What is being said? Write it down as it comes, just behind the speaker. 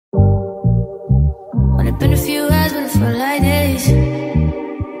Only been a few hours, but it felt like days.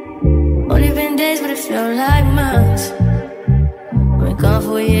 Only been days, but it felt like months. Been gone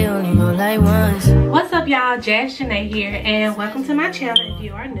for a year, only go like once. What's up, y'all? Jazz Janae here, and welcome to my channel if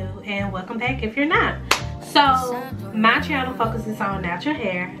you are new, and welcome back if you're not. So my channel focuses on natural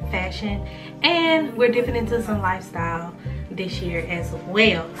hair, fashion, and we're dipping into some lifestyle this year as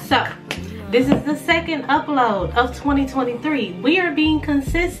well. So this is the second upload of 2023. We are being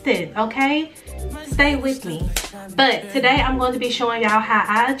consistent, okay? Stay with me. But today I'm going to be showing y'all how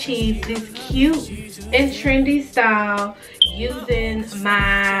I achieved this cute and trendy style using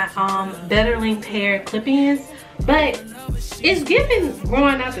my BetterLength hair clip-ins. But it's giving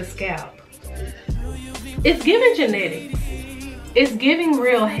growing out the scalp. It's giving genetics. It's giving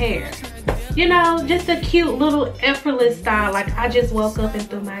real hair. You know, just a cute little effortless style. Like I just woke up and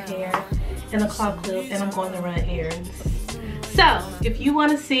threw my hair in a claw clip and I'm going to run errands. So if you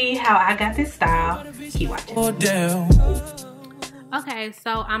want to see how I got this style, keep watching. Okay,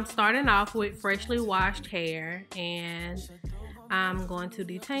 so I'm starting off with freshly washed hair, and I'm going to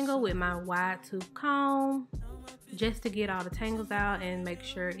detangle with my wide tooth comb just to get all the tangles out and make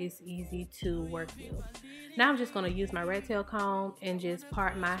sure it's easy to work with. Now I'm just going to use my red tail comb and just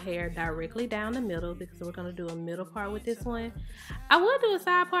part my hair directly down the middle, because we're going to do a middle part with this one. I would do a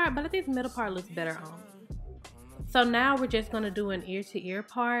side part, but I think the middle part looks better on me. So now we're just going to do an ear to ear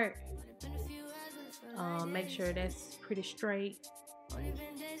part. Make sure that's pretty straight.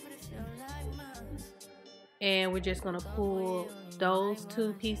 And we're just going to pull those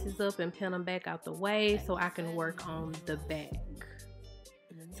two pieces up and pin them back out the way so I can work on the back.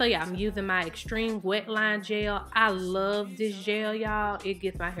 So yeah, I'm using my Extreme Wet Line Gel. I love this gel, y'all. It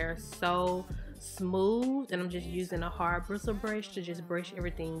gets my hair so smooth, and I'm just using a hard bristle brush to just brush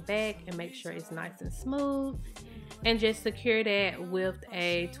everything back and make sure it's nice and smooth, and just secure that with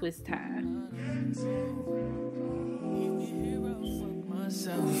a twist tie.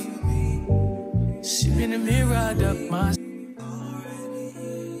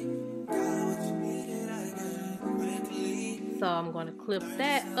 So I'm going to clip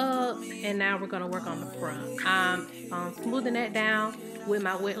that up, and now we're going to work on the front. I'm smoothing that down with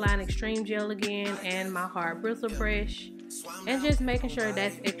my Wet Line Extreme Gel again and my hard bristle brush, and just making sure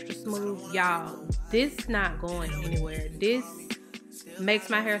that's extra smooth. Y'all, this not going anywhere. This makes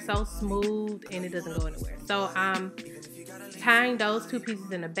my hair so smooth and it doesn't go anywhere. So I'm tying those two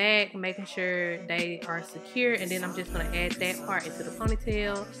pieces in the back, making sure they are secure, and then I'm just going to add that part into the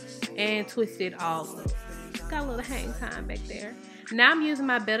ponytail and twist it all up. Got a little hang time back there. Now I'm using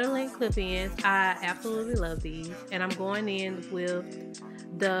my BetterLength clip-ins. I absolutely love these, and I'm going in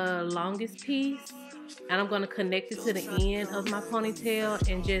with the longest piece, and I'm going to connect it to the end of my ponytail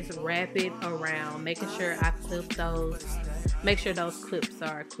and just wrap it around, making sure I clip those, make sure those clips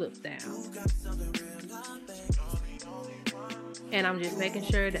are clipped down. And I'm just making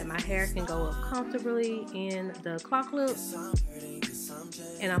sure that my hair can go up comfortably in the claw clip.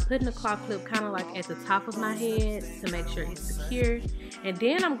 And I'm putting the claw clip kind of like at the top of my head to make sure it's secure. And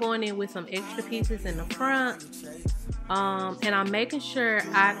then I'm going in with some extra pieces in the front. And I'm making sure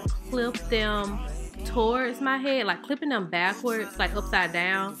I clip them towards my head, like clipping them backwards, like upside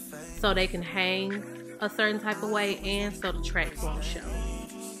down, so they can hang a certain type of way and so the tracks won't show.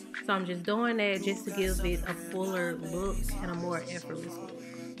 So I'm just doing that just to give it a fuller look and a more effortless look.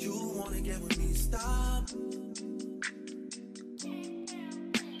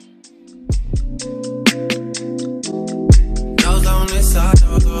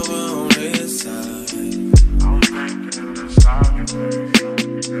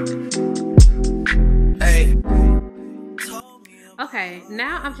 Okay,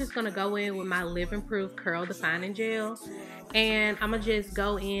 now I'm just gonna go in with my Living Proof Curl Defining Gel, and I'm gonna just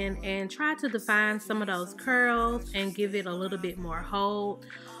go in and try to define some of those curls and give it a little bit more hold,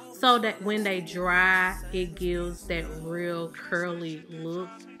 so that when they dry, it gives that real curly look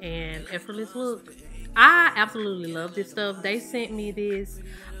and effortless look. I absolutely love this stuff. They sent me this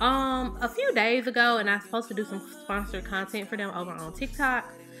a few days ago, and I'm supposed to do some sponsored content for them over on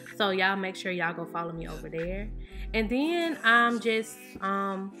TikTok. So y'all make sure y'all go follow me over there. And then I'm just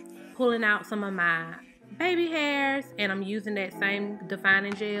pulling out some of my baby hairs, and I'm using that same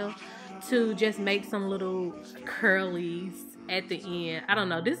defining gel to just make some little curlies at the end. I don't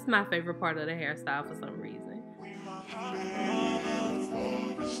know, this is my favorite part of the hairstyle for some reason.